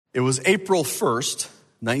It was April 1st,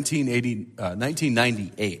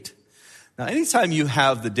 1998. Now, anytime you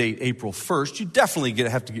have the date April 1st, you definitely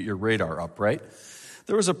have to get your radar up, right?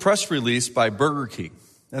 There was a press release by Burger King.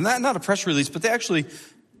 And not a press release, but they actually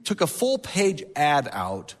took a full-page ad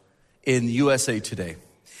out in USA Today.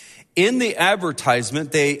 In the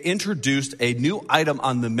advertisement, they introduced a new item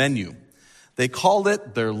on the menu. They called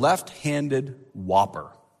it their left-handed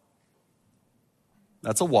Whopper.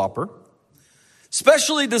 That's a Whopper.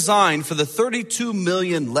 Specially designed for the 32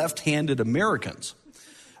 million left-handed Americans.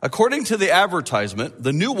 According to the advertisement,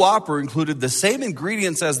 the new Whopper included the same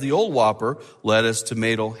ingredients as the old Whopper, lettuce,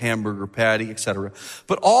 tomato, hamburger patty, etc.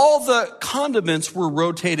 But all the condiments were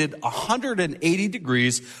rotated 180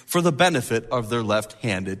 degrees for the benefit of their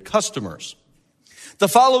left-handed customers. The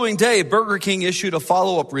following day, Burger King issued a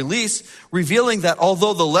follow-up release revealing that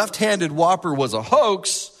although the left-handed Whopper was a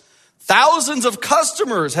hoax, thousands of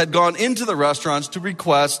customers had gone into the restaurants to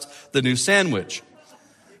request the new sandwich.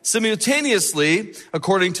 Simultaneously,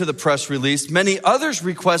 according to the press release, many others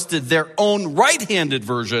requested their own right-handed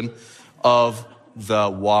version of the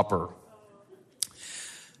Whopper.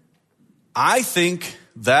 I think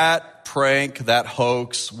that prank, that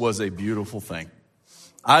hoax was a beautiful thing.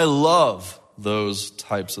 I love those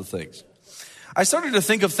types of things. I started to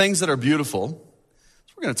think of things that are beautiful.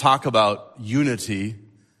 So we're going to talk about unity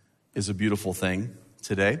is a beautiful thing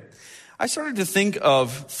today. I started to think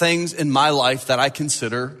of things in my life that I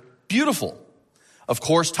consider beautiful. Of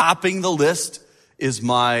course, topping the list is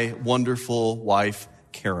my wonderful wife,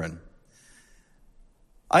 Karen.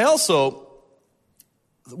 I also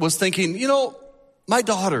was thinking, my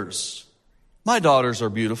daughters are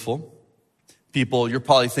beautiful. People, you're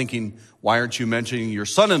probably thinking, why aren't you mentioning your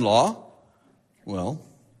son-in-law? Well,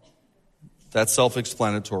 that's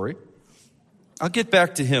self-explanatory. I'll get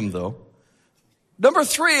back to him, though. Number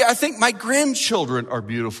 3, I think my grandchildren are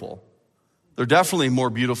beautiful. They're definitely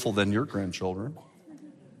more beautiful than your grandchildren.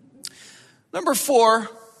 Number 4,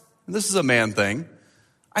 and this is a man thing,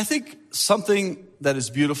 I think something that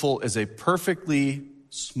is beautiful is a perfectly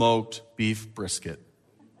smoked beef brisket.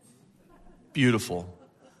 Beautiful.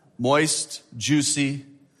 Moist, juicy,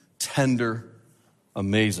 tender,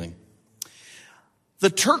 amazing.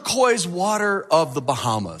 The turquoise water of the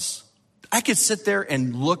Bahamas. I could sit there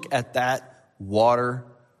and look at that water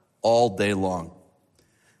all day long.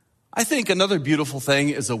 I think another beautiful thing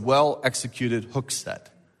is a well-executed hook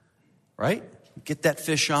set, right? You get that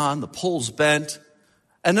fish on, the pole's bent.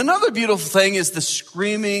 And another beautiful thing is the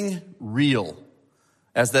screaming reel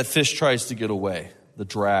as that fish tries to get away, the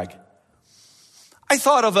drag. I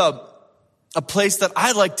thought of a place that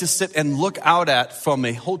I like to sit and look out at from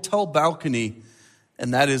a hotel balcony,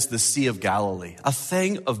 and that is the Sea of Galilee, a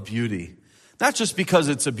thing of beauty. Not just because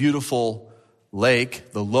it's a beautiful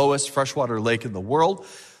lake, the lowest freshwater lake in the world,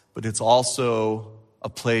 but it's also a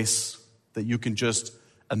place that you can just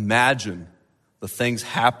imagine the things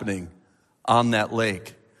happening on that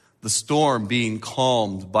lake. The storm being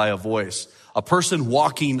calmed by a voice. A person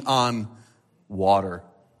walking on water.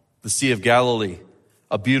 The Sea of Galilee,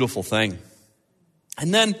 a beautiful thing.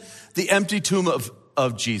 And then the empty tomb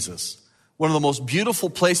of Jesus. One of the most beautiful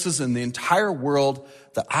places in the entire world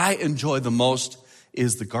that I enjoy the most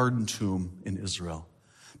is the Garden Tomb in Israel.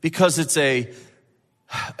 Because it's a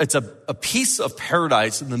piece of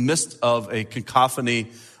paradise in the midst of a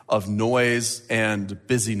cacophony of noise and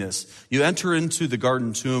busyness. You enter into the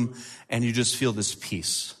Garden Tomb and you just feel this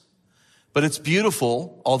peace. But it's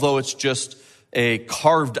beautiful, although it's just a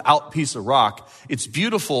carved out piece of rock. It's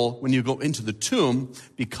beautiful when you go into the tomb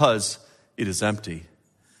because it is empty.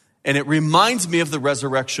 And it reminds me of the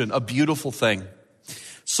resurrection, a beautiful thing.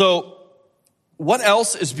 So what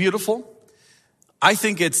else is beautiful? I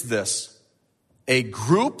think it's this. A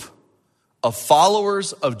group of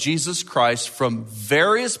followers of Jesus Christ from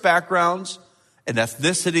various backgrounds and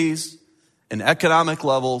ethnicities and economic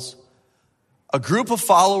levels. A group of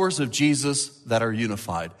followers of Jesus that are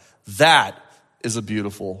unified. That is a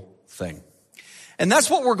beautiful thing. And that's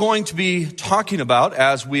what we're going to be talking about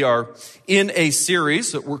as we are in a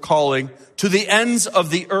series that we're calling To the Ends of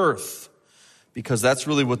the Earth. Because that's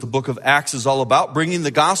really what the book of Acts is all about, bringing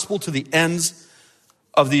the gospel to the ends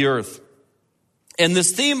of the earth. And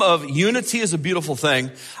this theme of unity is a beautiful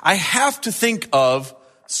thing. I have to think of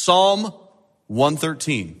Psalm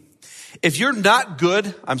 113. If you're not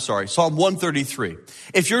good, Psalm 133.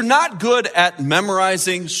 If you're not good at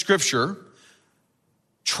memorizing scripture,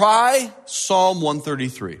 try Psalm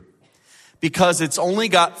 133 because it's only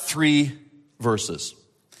got 3 verses.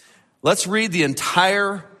 Let's read the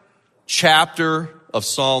entire chapter of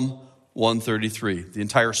Psalm 133, the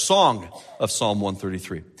entire song of Psalm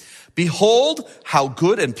 133. Behold, how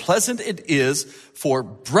good and pleasant it is for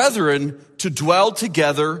brethren to dwell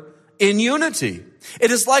together in unity.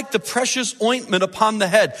 It is like the precious ointment upon the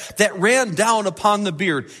head that ran down upon the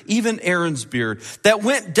beard, even Aaron's beard, that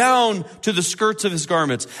went down to the skirts of his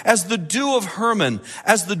garments, as the dew of Hermon,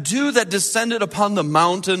 as the dew that descended upon the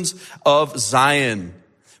mountains of Zion.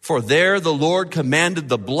 For there the Lord commanded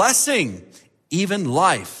the blessing, even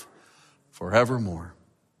life forevermore.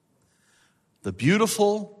 The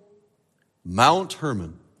beautiful Mount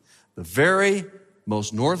Hermon, the very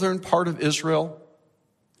most northern part of Israel,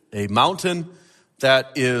 a mountain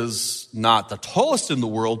that is not the tallest in the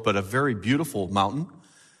world, but a very beautiful mountain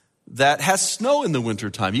that has snow in the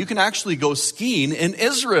wintertime. You can actually go skiing in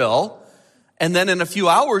Israel, and then in a few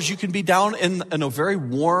hours you can be down in a very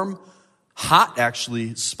warm, hot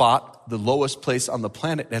actually spot, the lowest place on the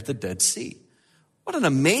planet at the Dead Sea. What an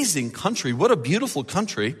amazing country. What a beautiful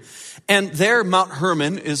country. And there, Mount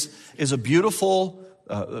Hermon is a beautiful,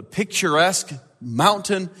 picturesque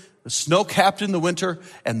mountain, snow-capped in the winter,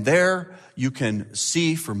 and there you can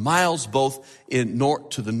see for miles both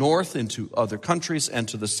to the north into other countries and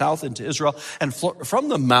to the south into Israel. And from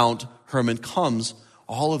the Mount Hermon comes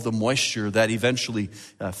all of the moisture that eventually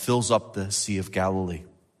fills up the Sea of Galilee.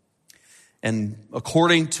 And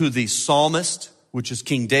according to the psalmist, which is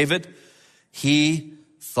King David, he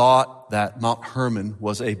thought that Mount Hermon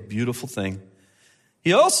was a beautiful thing.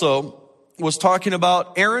 He also was talking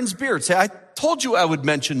about Aaron's beard. Say, I told you I would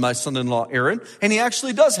mention my son-in-law Aaron, and he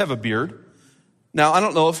actually does have a beard. Now, I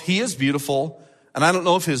don't know if he is beautiful, and I don't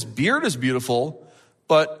know if his beard is beautiful,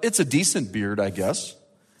 but it's a decent beard, I guess.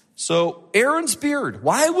 So Aaron's beard,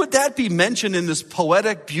 why would that be mentioned in this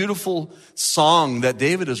poetic, beautiful song that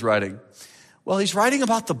David is writing? Well, he's writing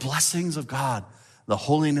about the blessings of God, the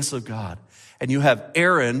holiness of God. And you have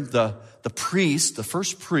Aaron, the priest, the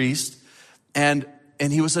first priest, and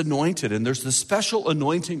he was anointed. And there's this special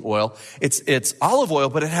anointing oil. It's olive oil,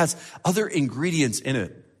 but it has other ingredients in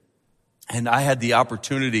it. And I had the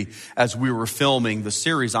opportunity, as we were filming the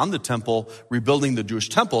series on the temple, rebuilding the Jewish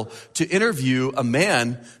temple, to interview a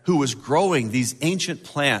man who was growing these ancient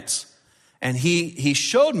plants. And he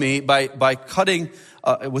showed me by cutting,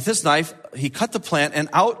 with his knife, he cut the plant, and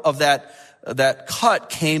out of that cut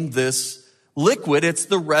came this liquid. It's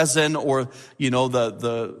the resin, or,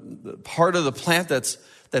 the part of the plant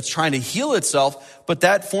that's trying to heal itself, but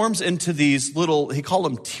that forms into these little, he called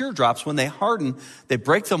them teardrops. When they harden, they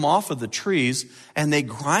break them off of the trees, and they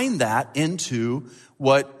grind that into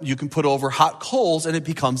what you can put over hot coals, and it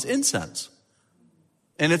becomes incense.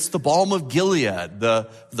 And it's the balm of Gilead,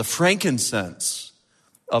 the frankincense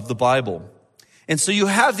of the Bible. And so you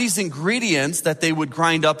have these ingredients that they would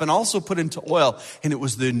grind up and also put into oil, and it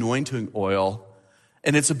was the anointing oil.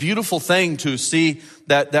 And it's a beautiful thing to see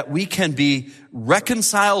that we can be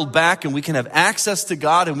reconciled back, and we can have access to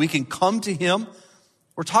God, and we can come to Him.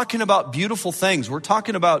 We're talking about beautiful things. We're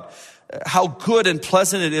talking about how good and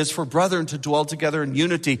pleasant it is for brethren to dwell together in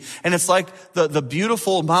unity. And it's like the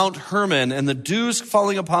beautiful Mount Hermon and the dews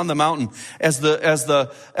falling upon the mountain as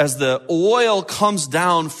the oil comes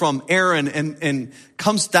down from Aaron and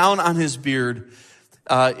comes down on his beard.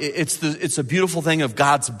 It's a beautiful thing of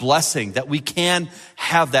God's blessing, that we can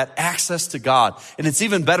have that access to God. And it's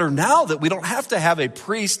even better now that we don't have to have a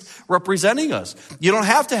priest representing us. You don't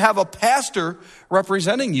have to have a pastor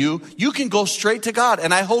representing you. You can go straight to God.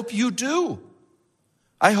 And I hope you do.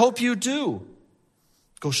 I hope you do.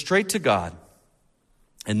 Go straight to God.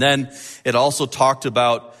 And then it also talked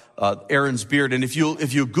about Aaron's beard. And if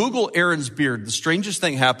you Google Aaron's beard, the strangest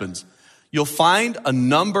thing happens. You'll find a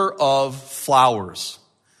number of flowers.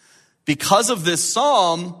 Because of this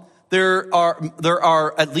psalm, there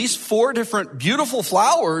are at least 4 different beautiful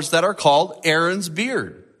flowers that are called Aaron's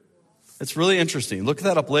beard. It's really interesting. Look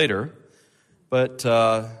that up later. But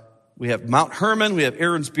we have Mount Hermon, we have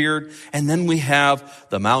Aaron's beard, and then we have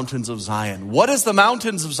the mountains of Zion. What is the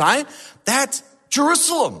mountains of Zion? That's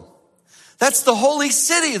Jerusalem. That's the holy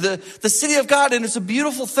city, the city of God. And it's a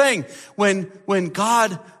beautiful thing when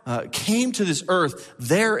God came to this earth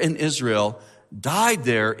there in Israel, died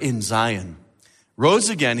there in Zion, rose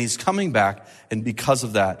again, he's coming back, and because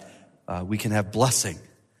of that, we can have blessing,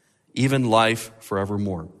 even life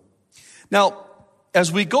forevermore. Now, as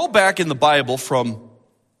we go back in the Bible from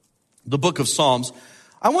the book of Psalms,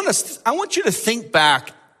 I want you to think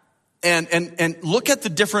back and look at the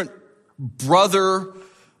different brother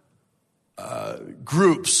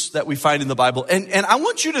groups that we find in the Bible. And I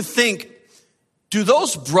want you to think, do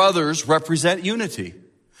those brothers represent unity?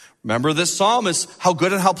 Remember, this psalm is how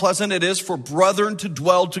good and how pleasant it is for brethren to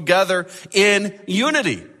dwell together in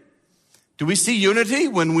unity. Do we see unity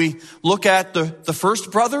when we look at the first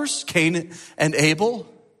brothers, Cain and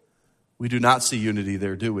Abel? We do not see unity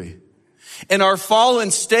there, do we? In our fallen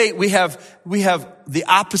state, we have the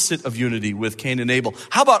opposite of unity with Cain and Abel.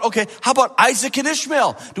 How about Isaac and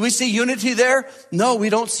Ishmael? Do we see unity there? No, we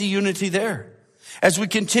don't see unity there. As we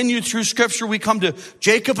continue through Scripture, we come to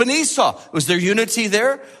Jacob and Esau. Was there unity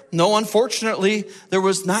there? No, unfortunately, there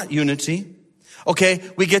was not unity. Okay,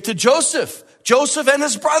 we get to Joseph and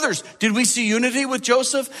his brothers. Did we see unity with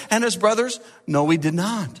Joseph and his brothers? No, we did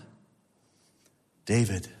not.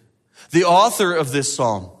 David, the author of this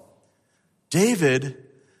psalm, David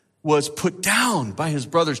was put down by his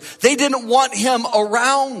brothers. They didn't want him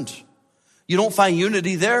around. You don't find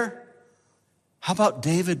unity there. How about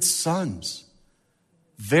David's sons?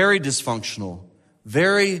 Very dysfunctional,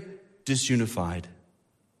 very disunified.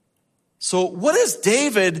 So what is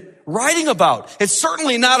David writing about? It's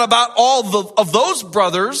certainly not about all of those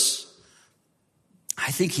brothers.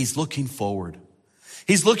 I think he's looking forward.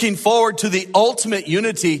 He's looking forward to the ultimate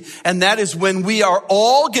unity, and that is when we are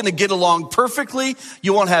all going to get along perfectly.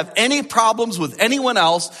 You won't have any problems with anyone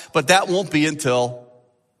else, but that won't be until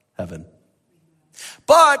heaven.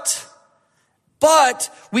 But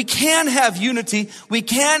we can have unity. We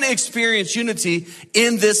can experience unity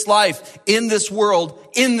in this life, in this world,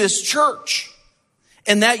 in this church.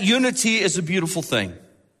 And that unity is a beautiful thing.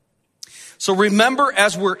 So remember,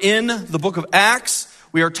 as we're in the book of Acts,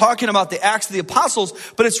 we are talking about the Acts of the Apostles,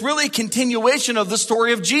 but it's really a continuation of the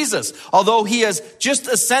story of Jesus. Although he has just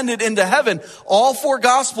ascended into heaven, all four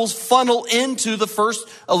Gospels funnel into the first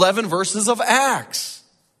 11 verses of Acts.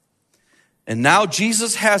 And now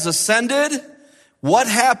Jesus has ascended. What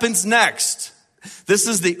happens next? This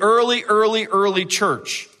is the early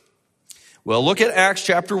church. Well, look at Acts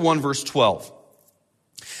chapter 1, verse 12.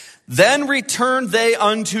 Then returned they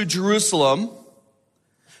unto Jerusalem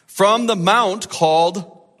from the mount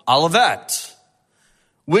called Olivet,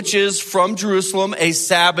 which is from Jerusalem a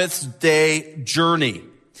Sabbath day journey.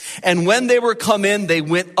 And when they were come in, they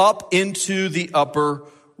went up into the upper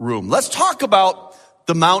room. Let's talk about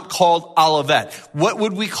the mount called Olivet. What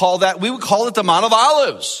would we call that? We would call it the Mount of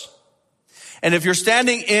Olives. And if you're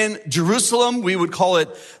standing in Jerusalem, we would call it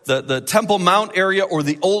the Temple Mount area or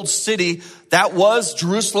the Old City. That was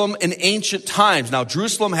Jerusalem in ancient times. Now,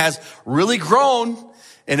 Jerusalem has really grown,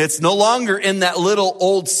 and it's no longer in that little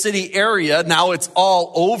Old City area. Now it's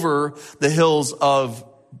all over the hills of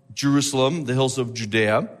Jerusalem, the hills of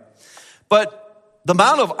Judea. But the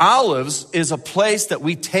Mount of Olives is a place that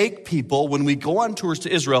we take people when we go on tours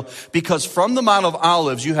to Israel, because from the Mount of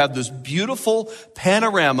Olives, you have this beautiful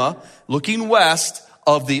panorama looking west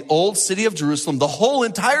of the old city of Jerusalem, the whole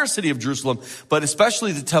entire city of Jerusalem, but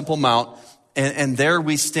especially the Temple Mount. And there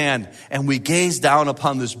we stand and we gaze down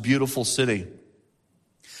upon this beautiful city.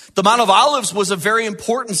 The Mount of Olives was a very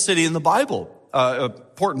important city in the Bible,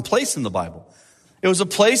 important place in the Bible. It was a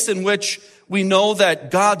place in which we know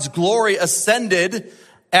that God's glory ascended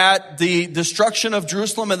at the destruction of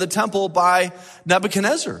Jerusalem and the temple by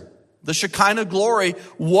Nebuchadnezzar. The Shekinah glory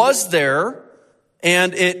was there,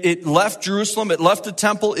 and it left Jerusalem, it left the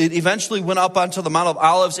temple, it eventually went up onto the Mount of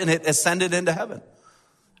Olives, and it ascended into heaven.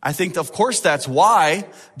 I think, of course, that's why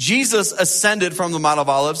Jesus ascended from the Mount of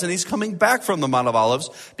Olives, and he's coming back from the Mount of Olives,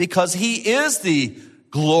 because he is the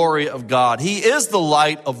glory of God. He is the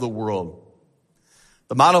light of the world.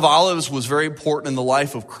 The Mount of Olives was very important in the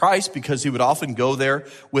life of Christ because he would often go there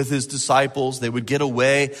with his disciples. They would get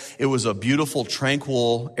away. It was a beautiful,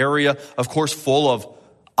 tranquil area, of course, full of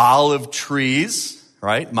olive trees,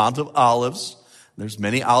 right? Mount of Olives. There's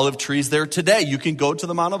many olive trees there today. You can go to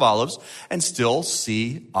the Mount of Olives and still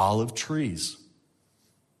see olive trees.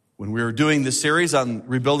 When we were doing this series on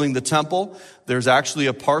rebuilding the temple, there's actually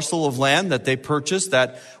a parcel of land that they purchased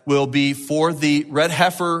that will be for the red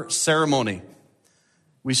heifer ceremony.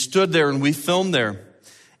 We stood there and we filmed there.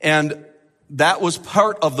 And that was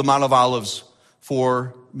part of the Mount of Olives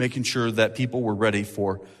for making sure that people were ready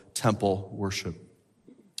for temple worship.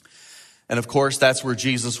 And of course, that's where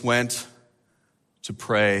Jesus went to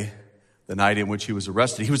pray the night in which he was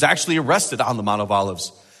arrested. He was actually arrested on the Mount of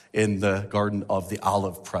Olives in the Garden of the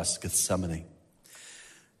Olive Press, Gethsemane.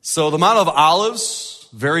 So the Mount of Olives,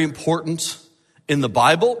 very important in the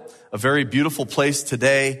Bible, a very beautiful place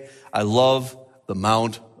today. I love the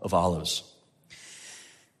Mount of Olives.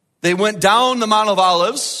 They went down the Mount of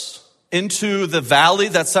Olives into the valley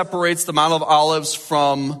that separates the Mount of Olives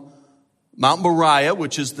from Mount Moriah,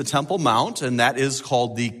 which is the Temple Mount, and that is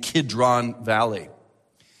called the Kidron Valley.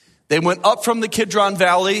 They went up from the Kidron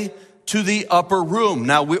Valley to the upper room.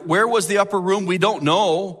 Now, where was the upper room? We don't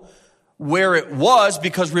know. where it was,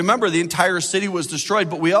 because remember, the entire city was destroyed,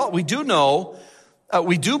 but we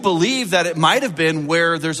do believe that it might have been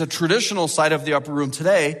where there's a traditional site of the upper room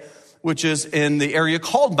today, which is in the area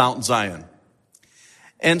called Mount Zion.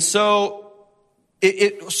 And so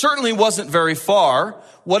it certainly wasn't very far.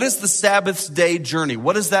 What is the Sabbath day journey?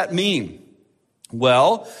 What does that mean?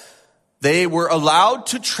 Well, they were allowed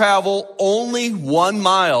to travel only 1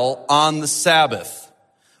 mile on the Sabbath.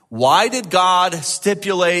 Why did God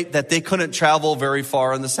stipulate that they couldn't travel very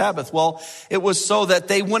far on the Sabbath? Well, it was so that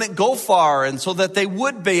they wouldn't go far and so that they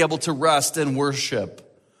would be able to rest and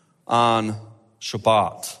worship on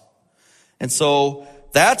Shabbat. And so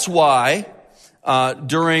that's why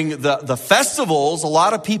during the festivals, a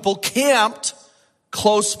lot of people camped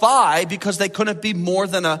close by because they couldn't be more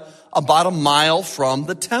than about a mile from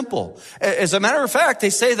the temple. As a matter of fact, they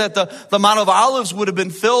say that the Mount of Olives would have been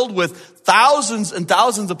filled with thousands and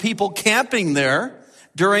thousands of people camping there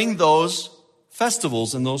during those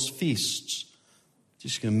festivals and those feasts.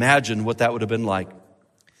 Just can imagine what that would have been like.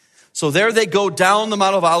 So there they go down the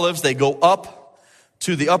Mount of Olives. They go up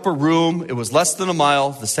to the upper room. It was less than a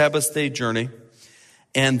mile, the Sabbath day journey.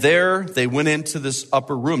 And there they went into this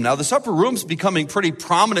upper room. Now this upper room's becoming pretty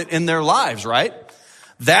prominent in their lives, right?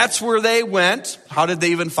 That's where they went. How did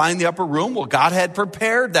they even find the upper room? Well, God had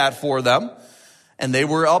prepared that for them. And they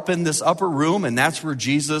were up in this upper room, and that's where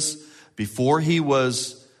Jesus, before he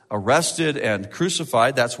was arrested and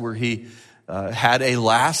crucified, that's where he had a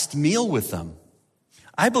last meal with them.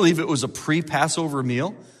 I believe it was a pre-Passover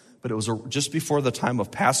meal, but it was just before the time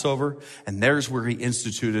of Passover, and there's where he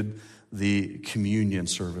instituted the communion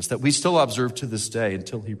service that we still observe to this day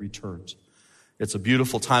until he returns. It's a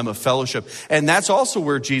beautiful time of fellowship. And that's also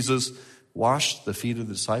where Jesus washed the feet of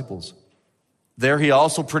the disciples. There he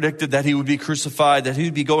also predicted that he would be crucified, that he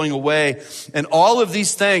would be going away. And all of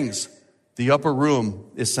these things, the upper room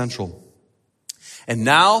is central. And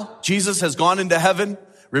now Jesus has gone into heaven.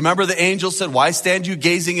 Remember the angel said, "Why stand you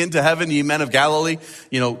gazing into heaven, ye men of Galilee?"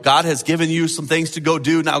 God has given you some things to go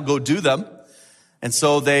do. Now go do them. And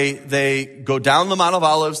so they go down the Mount of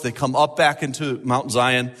Olives. They come up back into Mount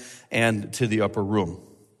Zion and to the upper room.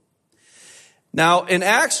 Now, in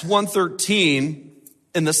Acts 1:13,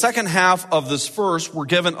 in the second half of this verse, we're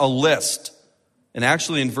given a list. And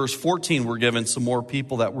actually in verse 14, we're given some more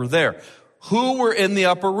people that were there. Who were in the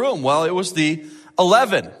upper room? Well, it was the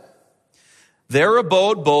 11. There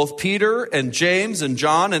abode both Peter and James and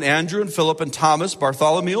John and Andrew and Philip and Thomas,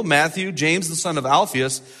 Bartholomew, Matthew, James the son of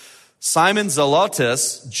Alphaeus, Simon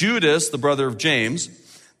Zelotes, Judas, the brother of James.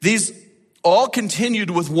 These all continued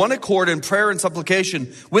with one accord in prayer and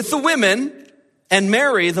supplication with the women and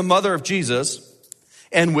Mary, the mother of Jesus,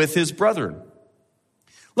 and with his brethren.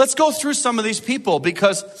 Let's go through some of these people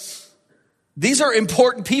because these are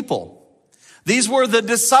important people. These were the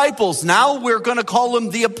disciples. Now we're going to call them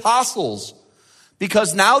the apostles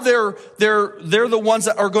because now they're the ones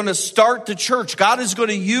that are going to start the church. God is going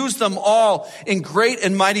to use them all in great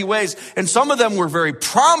and mighty ways. And some of them were very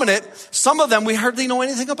prominent. Some of them we hardly know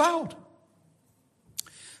anything about.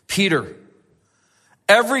 Peter.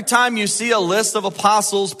 Every time you see a list of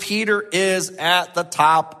apostles, Peter is at the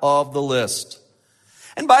top of the list.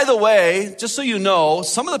 And by the way, just so you know,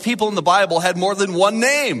 some of the people in the Bible had more than one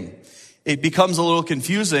name. It becomes a little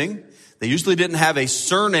confusing. They usually didn't have a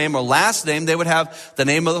surname or last name. They would have the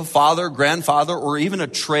name of the father, grandfather, or even a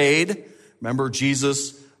trade. Remember,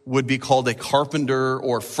 Jesus would be called a carpenter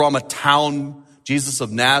or from a town, Jesus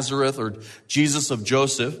of Nazareth or Jesus of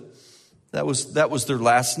Joseph. That was their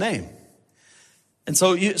last name. And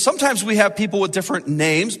so sometimes we have people with different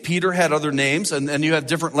names. Peter had other names, and you have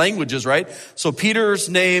different languages, right? So Peter's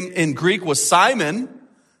name in Greek was Simon.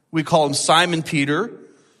 We call him Simon Peter.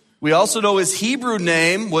 We also know his Hebrew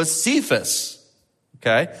name was Cephas,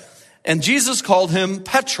 okay? And Jesus called him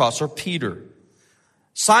Petros or Peter.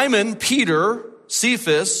 Simon, Peter,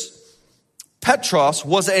 Cephas, Petros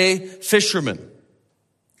was a fisherman.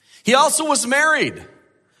 He also was married.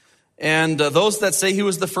 And those that say he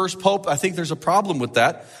was the first pope, I think there's a problem with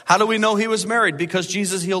that. How do we know he was married? Because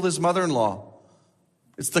Jesus healed his mother-in-law.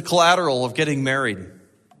 It's the collateral of getting married.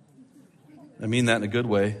 I mean that in a good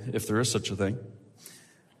way, if there is such a thing.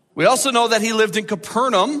 We also know that he lived in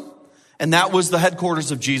Capernaum, and that was the headquarters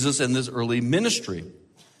of Jesus in this early ministry.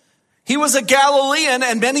 He was a Galilean,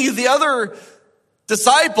 and many of the other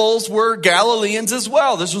disciples were Galileans as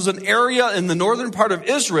well. This was an area in the northern part of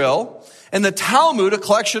Israel. And the Talmud, a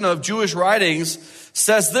collection of Jewish writings,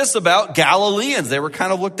 says this about Galileans. They were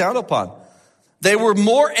kind of looked down upon. They were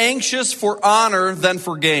more anxious for honor than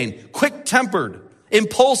for gain, quick-tempered,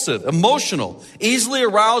 impulsive, emotional, easily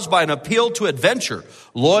aroused by an appeal to adventure,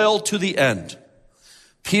 loyal to the end.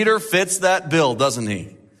 Peter fits that bill, doesn't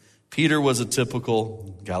he? Peter was a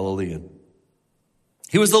typical Galilean.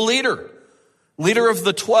 He was the leader of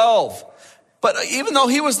the 12. But even though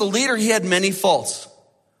he was the leader, he had many faults.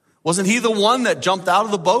 Wasn't he the one that jumped out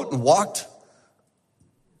of the boat and walked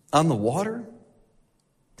on the water?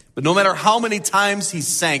 But no matter how many times he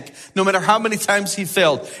sank, no matter how many times he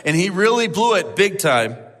failed, and he really blew it big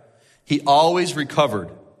time, he always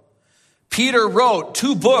recovered. Peter wrote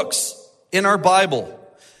 2 books in our Bible.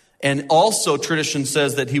 And also tradition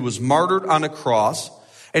says that he was martyred on a cross,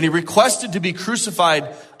 and he requested to be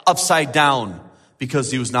crucified upside down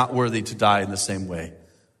because he was not worthy to die in the same way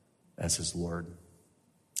as his Lord.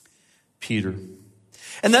 Peter.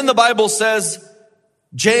 And then the Bible says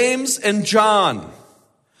James and John.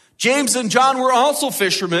 James and John were also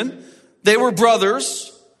fishermen. They were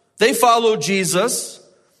brothers. They followed Jesus.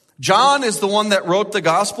 John is the one that wrote the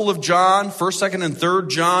Gospel of John, 1st, 2nd, and 3rd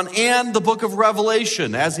John, and the book of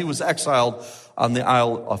Revelation as he was exiled on the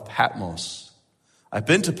Isle of Patmos. I've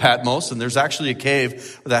been to Patmos, and there's actually a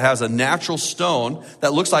cave that has a natural stone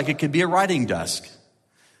that looks like it could be a writing desk.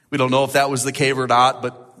 We don't know if that was the cave or not,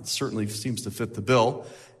 but it certainly seems to fit the bill.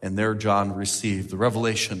 And there John received the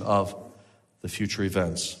revelation of the future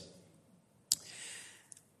events.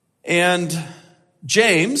 And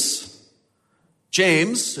James,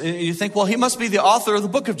 you think, well, he must be the author of the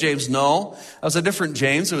book of James. No, that was a different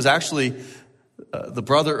James. It was actually the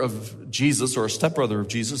brother of Jesus, or a stepbrother of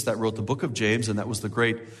Jesus, that wrote the book of James, and that was the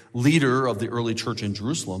great leader of the early church in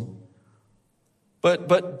Jerusalem.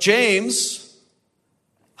 But James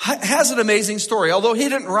has an amazing story. Although he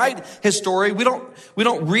didn't write his story, we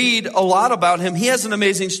don't read a lot about him. He has an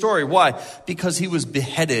amazing story. Why? Because he was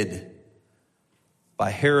beheaded by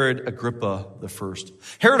Herod Agrippa I.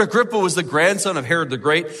 Herod Agrippa was the grandson of Herod the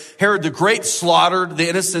Great. Herod the Great slaughtered the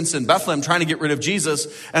innocents in Bethlehem trying to get rid of Jesus.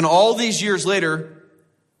 And all these years later,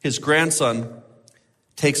 his grandson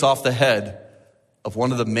takes off the head of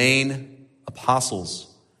one of the main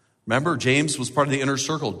apostles. Remember, James was part of the inner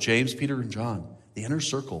circle. James, Peter, and John, the inner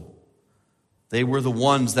circle. They were the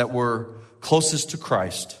ones that were closest to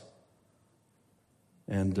Christ.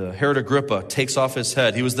 And Herod Agrippa takes off his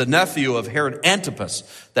head. He was the nephew of Herod Antipas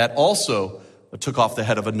that also took off the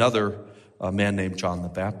head of another man named John the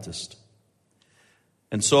Baptist.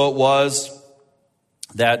 And so it was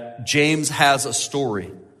that James has a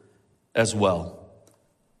story as well.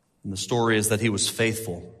 And the story is that he was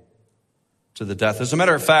faithful to the death. As a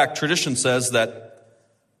matter of fact, tradition says that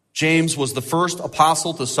James was the first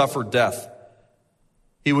apostle to suffer death.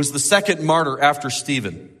 He was the second martyr after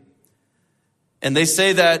Stephen. And they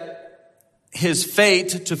say that his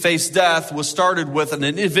fate to face death was started with an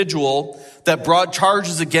individual that brought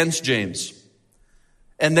charges against James.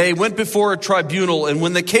 And they went before a tribunal, and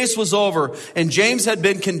when the case was over and James had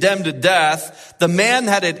been condemned to death, the man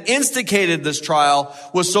that had instigated this trial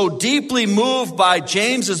was so deeply moved by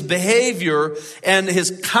James's behavior and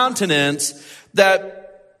his countenance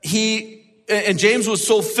that James was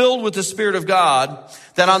so filled with the Spirit of God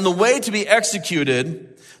that on the way to be executed,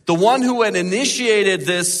 the one who had initiated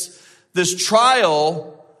this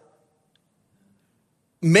trial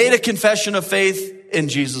made a confession of faith in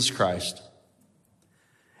Jesus Christ.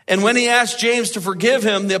 And when he asked James to forgive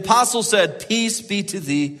him, the apostle said, "Peace be to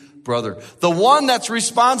thee, brother." The one that's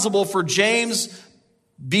responsible for James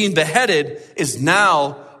being beheaded is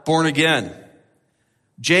now born again.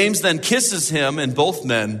 James then kisses him, and both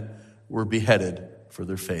men were beheaded for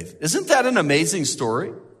their faith. Isn't that an amazing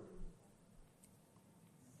story?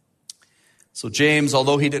 So James,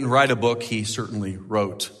 although he didn't write a book, he certainly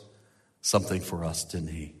wrote something for us, didn't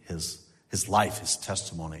he? His life, his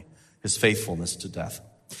testimony, his faithfulness to death.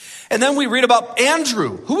 And then we read about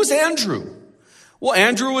Andrew. Who was Andrew? Well,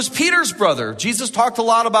 Andrew was Peter's brother. Jesus talked a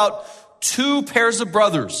lot about 2 pairs of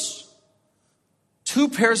brothers. 2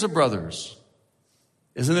 pairs of brothers.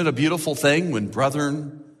 Isn't it a beautiful thing when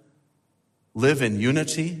brethren live in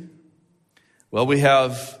unity? Well, we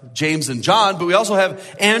have James and John, but we also have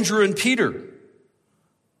Andrew and Peter.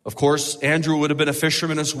 Of course, Andrew would have been a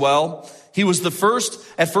fisherman as well. He was at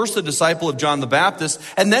first a disciple of John the Baptist,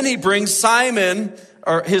 and then he brings Simon,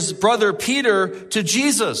 or his brother Peter, to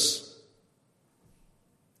Jesus.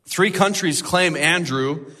 3 countries claim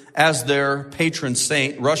Andrew as their patron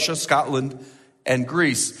saint: Russia, Scotland, and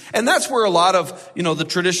Greece. And that's where a lot of, the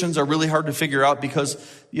traditions are really hard to figure out because,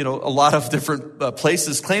 a lot of different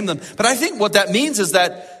places claim them. But I think what that means is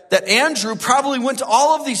that Andrew probably went to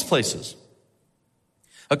all of these places.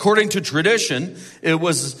 According to tradition, it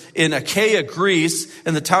was in Achaia, Greece,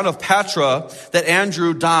 in the town of Patra, that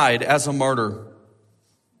Andrew died as a martyr.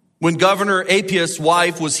 when Governor Appius'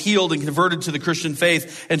 wife was healed and converted to the Christian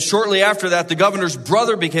faith, and shortly after that, the governor's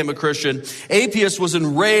brother became a Christian, Appius was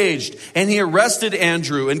enraged, and he arrested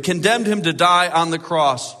Andrew and condemned him to die on the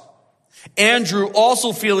cross. Andrew,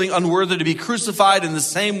 also feeling unworthy to be crucified in the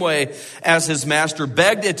same way as his master,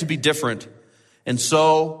 begged it to be different. And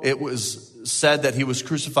so it was said that he was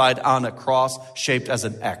crucified on a cross shaped as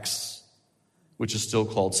an X, which is still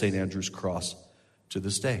called St. Andrew's Cross to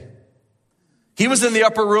this day. He was in the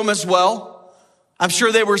upper room as well. I'm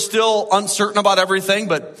sure they were still uncertain about everything,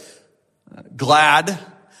 but glad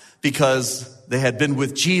because they had been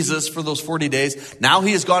with Jesus for those 40 days. Now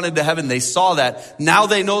he has gone into heaven. They saw that. Now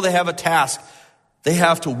they know they have a task. They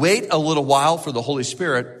have to wait a little while for the Holy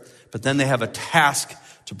Spirit, but then they have a task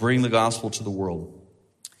to bring the gospel to the world.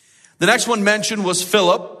 The next one mentioned was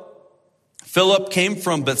Philip. Philip came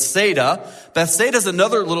from Bethsaida. Bethsaida is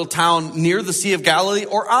another little town near the Sea of Galilee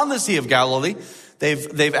or on the Sea of Galilee.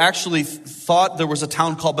 They've actually thought there was a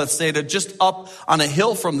town called Bethsaida just up on a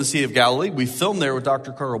hill from the Sea of Galilee. We filmed there with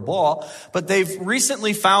Dr. Carl Ball. But they've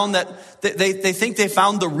recently found that they think they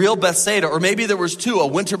found the real Bethsaida. Or maybe there was two, a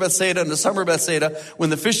winter Bethsaida and a summer Bethsaida. When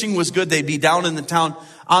the fishing was good, they'd be down in the town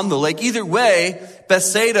on the lake. Either way,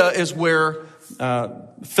 Bethsaida is where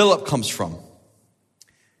Philip comes from.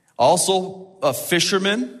 Also a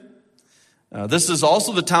fisherman. This is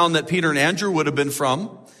also the town that Peter and Andrew would have been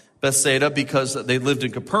from, Bethsaida, because they lived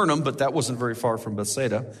in Capernaum, but that wasn't very far from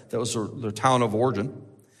Bethsaida. That was their town of origin.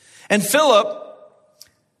 And Philip,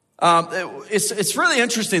 it's really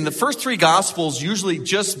interesting. The first three Gospels usually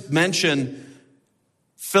just mention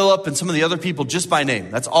Philip and some of the other people just by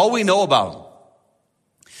name. That's all we know about them.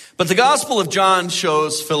 But the Gospel of John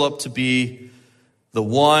shows Philip to be the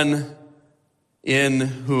one in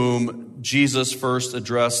whom Jesus first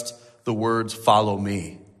addressed the words, "Follow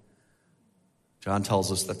me." John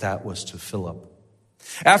tells us that was to Philip.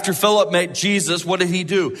 After Philip met Jesus, what did he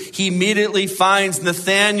do? He immediately finds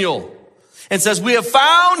Nathanael and says, "We have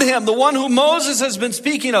found him, the one whom Moses has been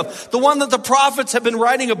speaking of, the one that the prophets have been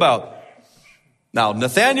writing about." Now,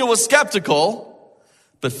 Nathanael was skeptical,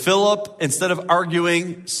 but Philip, instead of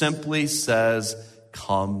arguing, simply says,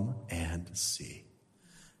 "Come and see."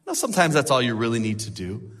 Now, sometimes that's all you really need to do.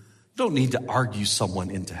 You don't need to argue someone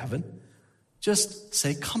into heaven. Just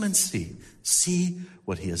say, "Come and see. See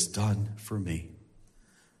what he has done for me."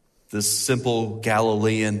 This simple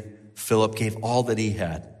Galilean Philip gave all that he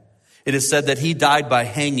had. It is said that he died by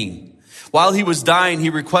hanging. While he was dying, he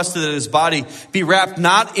requested that his body be wrapped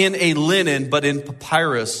not in a linen, but in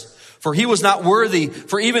papyrus. For he was not worthy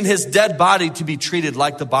for even his dead body to be treated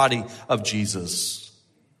like the body of Jesus.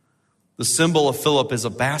 The symbol of Philip is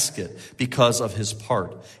a basket because of his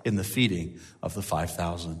part in the feeding of the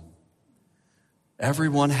 5,000.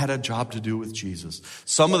 Everyone had a job to do with Jesus.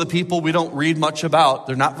 Some of the people we don't read much about,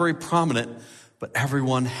 they're not very prominent, but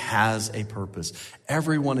everyone has a purpose.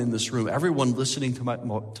 Everyone in this room, everyone listening to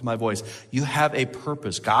my voice, you have a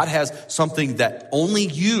purpose. God has something that only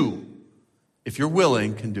you, if you're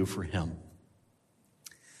willing, can do for him.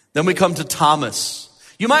 Then we come to Thomas.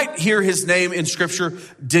 You might hear his name in Scripture,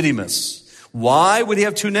 Didymus. Why would he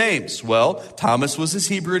have two names? Well, Thomas was his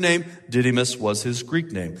Hebrew name. Didymus was his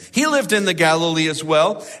Greek name. He lived in the Galilee as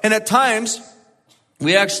well. And at times,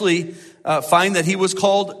 we actually find that he was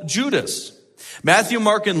called Judas. Matthew,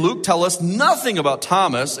 Mark, and Luke tell us nothing about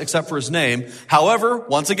Thomas except for his name. However,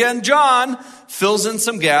 once again, John fills in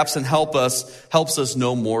some gaps and helps us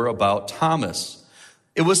know more about Thomas.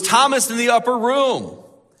 It was Thomas in the upper room.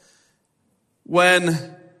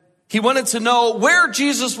 When he wanted to know where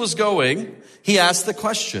Jesus was going, he asked the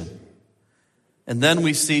question. And then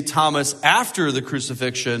we see Thomas after the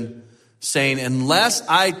crucifixion saying, "Unless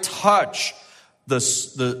I touch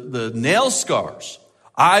the nail scars,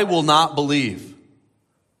 I will not believe."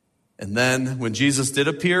 And then when Jesus did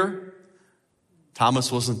appear,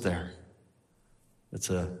 Thomas wasn't there. It's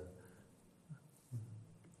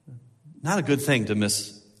not a good thing to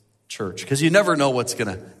miss church, because you never know what's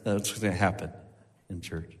going to happen in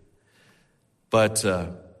church. But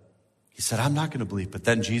he said, "I'm not going to believe." But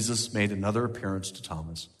then Jesus made another appearance to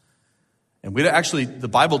Thomas. And the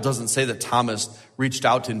Bible doesn't say that Thomas reached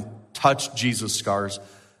out and touched Jesus' scars,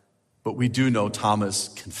 but we do know Thomas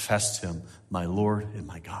confessed him, "My Lord and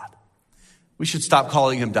my God." We should stop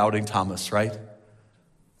calling him Doubting Thomas, right?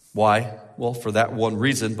 Why? Well, for that one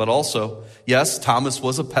reason, but also, yes, Thomas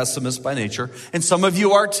was a pessimist by nature, and some of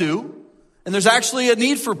you are too. And there's actually a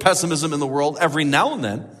need for pessimism in the world every now and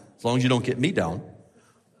then, as long as you don't get me down.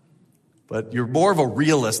 But you're more of a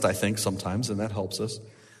realist, I think, sometimes, and that helps us.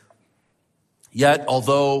 Yet,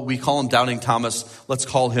 although we call him Doubting Thomas, let's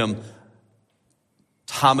call him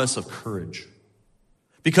Thomas of courage.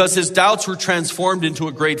 because his doubts were transformed into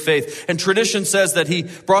a great faith. And tradition says that he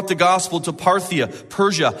brought the gospel to Parthia,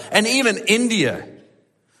 Persia, and even India,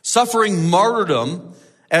 suffering martyrdom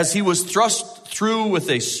as he was thrust through with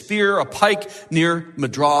a spear, a pike near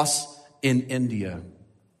Madras in India.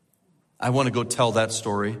 I want to go tell that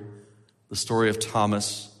story, the story of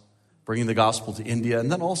Thomas bringing the gospel to India,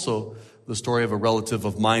 and then also the story of a relative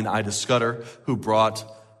of mine, Ida Scudder, who brought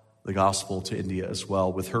the gospel to India as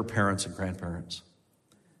well with her parents and grandparents.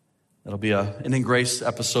 That'll be an In Grace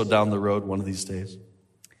episode down the road one of these days.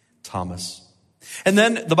 Thomas. And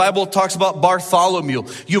then the Bible talks about Bartholomew.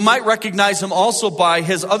 You might recognize him also by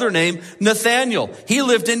his other name, Nathaniel. He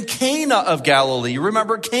lived in Cana of Galilee. You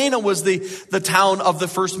remember Cana was the town of the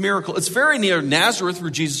first miracle. It's very near Nazareth where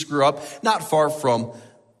Jesus grew up, not far from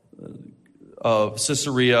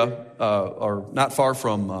Caesarea, or not far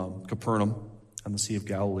from Capernaum on the Sea of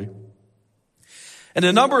Galilee. And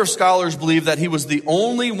a number of scholars believe that he was the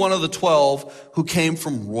only one of the 12 who came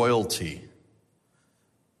from royalty.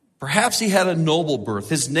 Perhaps he had a noble birth.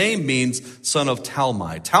 His name means son of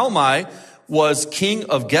Talmai. Talmai was king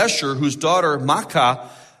of Geshur, whose daughter Maacah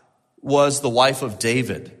was the wife of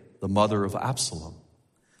David, the mother of Absalom.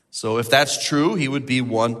 So if that's true, he would be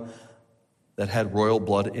one that had royal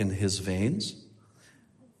blood in his veins.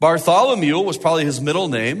 Bartholomew was probably his middle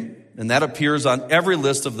name, and that appears on every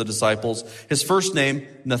list of the disciples. His first name,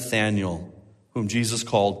 Nathaniel, whom Jesus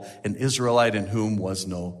called an Israelite in whom was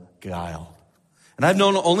no guile. And I've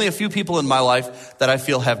known only a few people in my life that I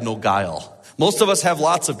feel have no guile. Most of us have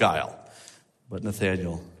lots of guile. But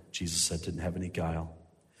Nathaniel, Jesus said, didn't have any guile.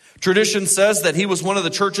 Tradition says that he was one of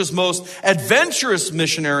the church's most adventurous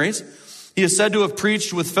missionaries. He is said to have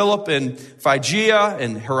preached with Philip in Phrygia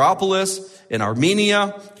and Hierapolis in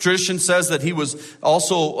Armenia. Tradition says that he was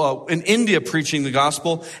also in India preaching the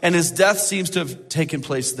gospel, and his death seems to have taken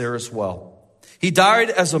place there as well. He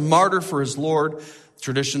died as a martyr for his Lord.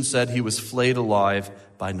 Tradition said he was flayed alive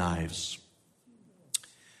by knives.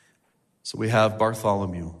 So we have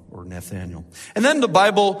Bartholomew or Nathaniel. And then the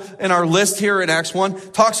Bible in our list here in Acts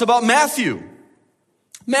 1 talks about Matthew.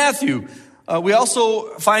 Matthew. We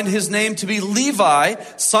also find his name to be Levi,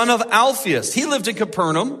 son of Alphaeus. He lived in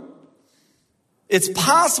Capernaum. It's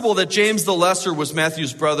possible that James the Lesser was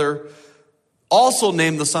Matthew's brother, also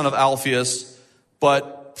named the son of Alphaeus,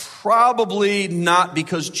 but probably not,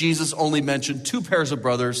 because Jesus only mentioned 2 pairs of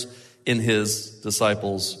brothers in his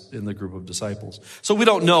disciples, in the group of disciples. So we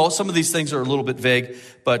don't know. Some of these things are a little bit vague,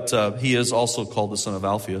 but he is also called the son of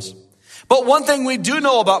Alphaeus. But one thing we do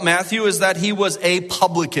know about Matthew is that he was a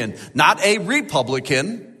publican, not a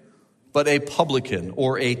republican, but a publican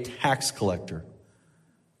or a tax collector.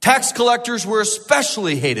 Tax collectors were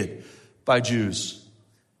especially hated by Jews.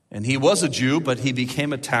 And he was a Jew, but he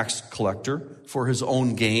became a tax collector for his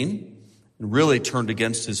own gain and really turned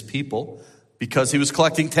against his people because he was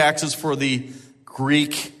collecting taxes for the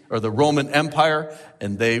Greek or the Roman Empire,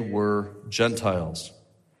 and they were Gentiles.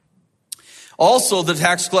 Also, the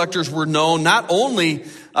tax collectors were known not only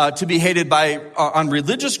to be hated on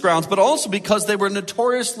religious grounds, but also because they were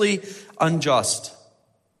notoriously unjust.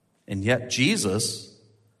 And yet Jesus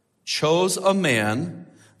chose a man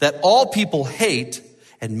that all people hate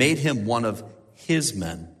and made him one of his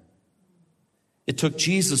men. It took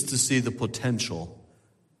Jesus to see the potential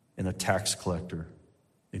in a tax collector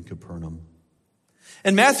in Capernaum.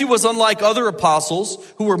 And Matthew was unlike other apostles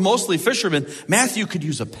who were mostly fishermen. Matthew could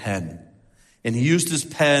use a pen, and he used his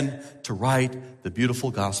pen to write the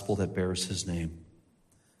beautiful gospel that bears his name.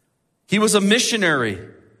 He was a missionary,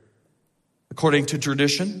 according to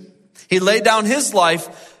tradition. He laid down his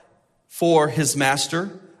life for his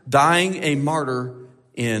master, dying a martyr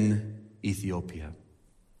in Ethiopia.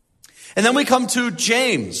 And then we come to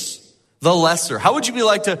James the Lesser. How would you be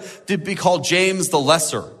like to be called James the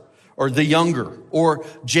Lesser, or the Younger, or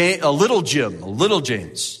Little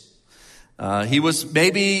James? He was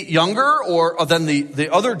maybe younger than the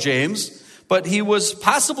other James, but he was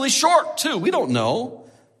possibly short too. We don't know.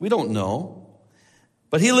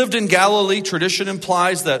 But he lived in Galilee. Tradition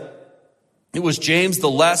implies that it was James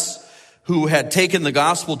the Less who had taken the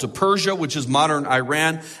gospel to Persia, which is modern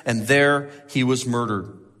Iran, and there he was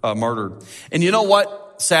martyred. And you know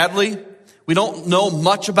what? Sadly, we don't know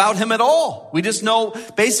much about him at all. We just know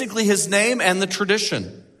basically his name and the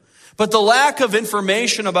tradition. But the lack of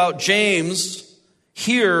information about James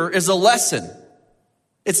here is a lesson.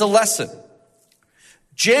 It's a lesson.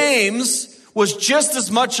 James was just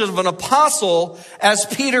as much of an apostle as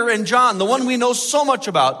Peter and John, the one we know so much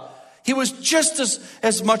about. He was just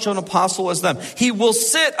as much an apostle as them. He will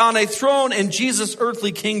sit on a throne in Jesus'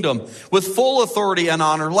 earthly kingdom with full authority and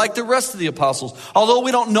honor like the rest of the apostles. Although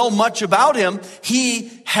we don't know much about him,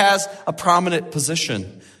 he has a prominent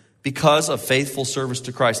position because of faithful service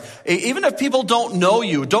to Christ. Even if people don't know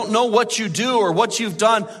you, don't know what you do or what you've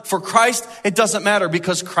done for Christ, it doesn't matter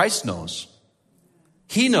because Christ knows.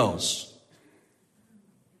 He knows.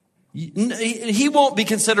 He won't be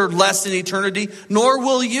considered less in eternity, nor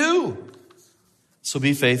will you. So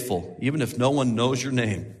be faithful, even if no one knows your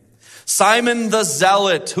name. Simon the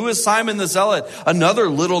Zealot. Who is Simon the Zealot? Another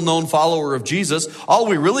little-known follower of Jesus. All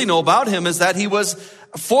we really know about him is that he was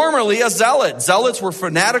formerly a zealot. Zealots were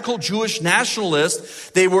fanatical Jewish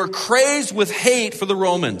nationalists. They were crazed with hate for the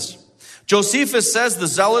Romans. Josephus says the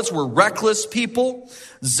zealots were reckless people,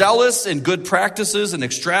 zealous in good practices and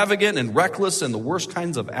extravagant and reckless in the worst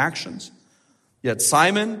kinds of actions. Yet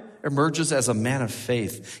Simon emerges as a man of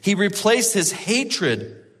faith. He replaced his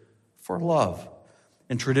hatred for love.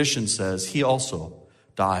 And tradition says he also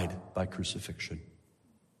died by crucifixion.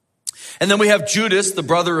 And then we have Judas, the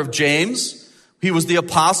brother of James. He was the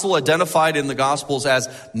apostle identified in the Gospels as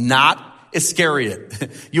not Iscariot.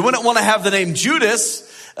 You wouldn't want to have the name Judas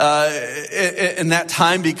in that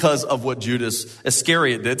time because of what Judas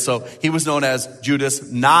Iscariot did. So he was known as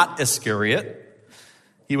Judas, not Iscariot.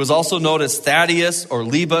 He was also known as Thaddeus or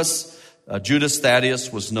Lebus. Judas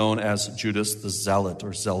Thaddeus was known as Judas the Zealot or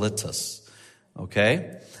Zealotus.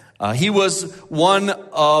 Okay? He was one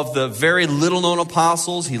of the very little-known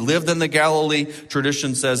apostles. He lived in the Galilee.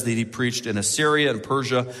 Tradition says that he preached in Assyria and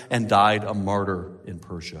Persia and died a martyr in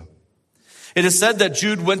Persia. It is said that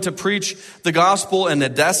Jude went to preach the gospel in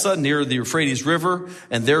Edessa near the Euphrates River,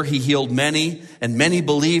 and there he healed many, and many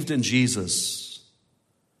believed in Jesus.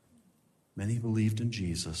 Many believed in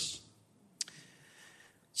Jesus.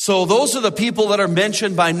 So those are the people that are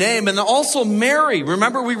mentioned by name, and also Mary.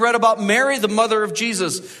 Remember we read about Mary, the mother of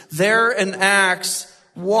Jesus. There in Acts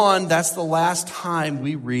 1, that's the last time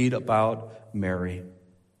we read about Mary.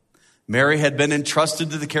 Mary had been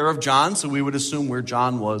entrusted to the care of John, so we would assume where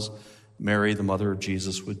John was, Mary, the mother of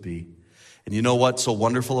Jesus, would be. And you know what's so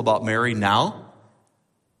wonderful about Mary now?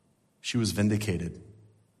 She was vindicated.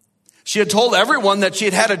 She had told everyone that she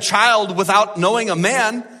had had a child without knowing a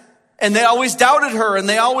man, and they always doubted her, and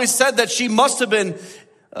they always said that she must have been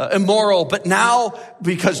immoral. But now,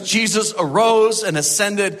 because Jesus arose and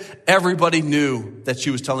ascended, everybody knew that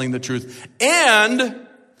she was telling the truth. And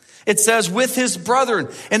it says, with his brethren.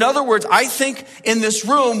 In other words, I think in this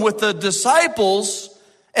room with the disciples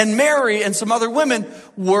and Mary and some other women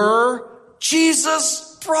were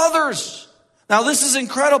Jesus' brothers. Now, this is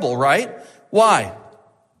incredible, right? Why?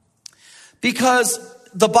 Because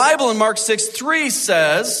the Bible in Mark 6:3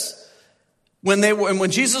 says,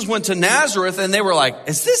 when Jesus went to Nazareth and they were like,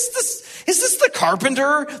 is this the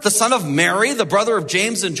carpenter, the son of Mary, the brother of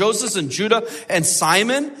James and Joseph and Judah and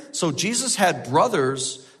Simon? So Jesus had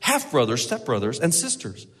brothers, half-brothers, stepbrothers, and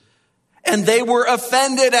sisters. And they were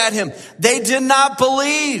offended at him. They did not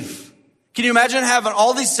believe. Can you imagine having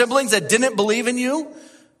all these siblings that didn't believe in you?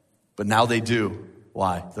 But now they do.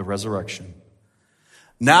 Why? The resurrection.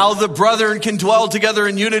 Now the brethren can dwell together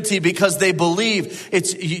in unity because they believe.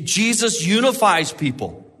 Jesus unifies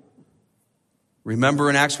people. Remember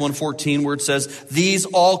in Acts 1:14 where it says, these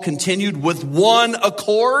all continued with one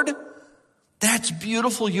accord? That's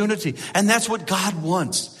beautiful unity. And that's what God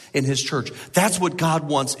wants in his church. That's what God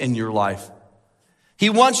wants in your life.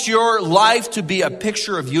 He wants your life to be a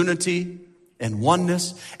picture of unity and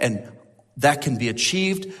oneness, and that can be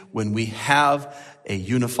achieved when we have a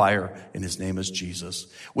unifier, and his name is Jesus.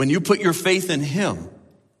 When you put your faith in him,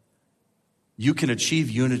 you can achieve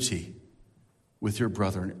unity with your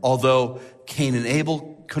brethren. Although Cain and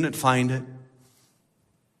Abel couldn't find it,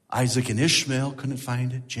 Isaac and Ishmael couldn't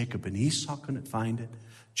find it, Jacob and Esau couldn't find it,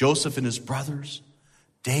 Joseph and his brothers,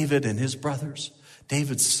 David and his brothers,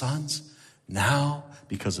 David's sons. Now,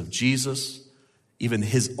 because of Jesus, even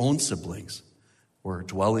his own siblings were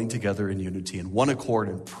dwelling together in unity in one accord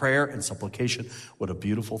in prayer and supplication. What a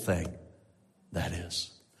beautiful thing that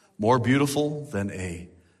is. More beautiful than a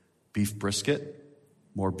beef brisket,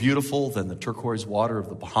 more beautiful than the turquoise water of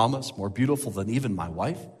the Bahamas, more beautiful than even my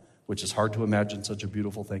wife, which is hard to imagine such a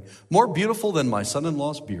beautiful thing, more beautiful than my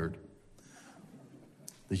son-in-law's beard.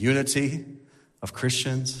 The unity of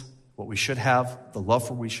Christians, what we should have, the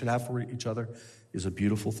love we should have for each other is a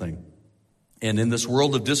beautiful thing. And in this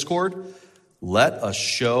world of discord, let us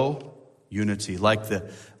show unity like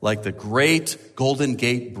the great Golden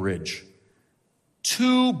Gate Bridge.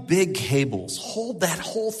 2 big cables hold that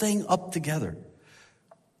whole thing up together.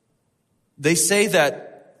 They say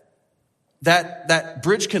that that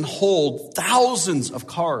bridge can hold thousands of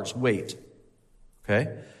cars' weight.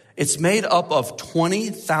 Okay? It's made up of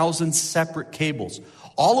 20,000 separate cables.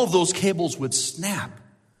 All of those cables would snap,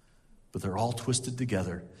 but they're all twisted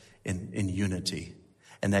together in unity.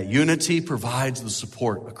 And that unity provides the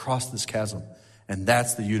support across this chasm. And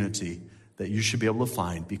that's the unity that you should be able to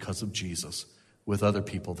find because of Jesus with other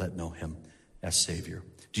people that know him as Savior.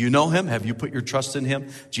 Do you know him? Have you put your trust in him?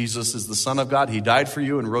 Jesus is the Son of God. He died for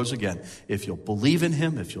you and rose again. If you'll believe in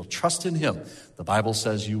him, if you'll trust in him, the Bible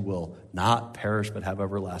says you will not perish but have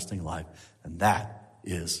everlasting life. And that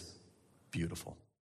is beautiful.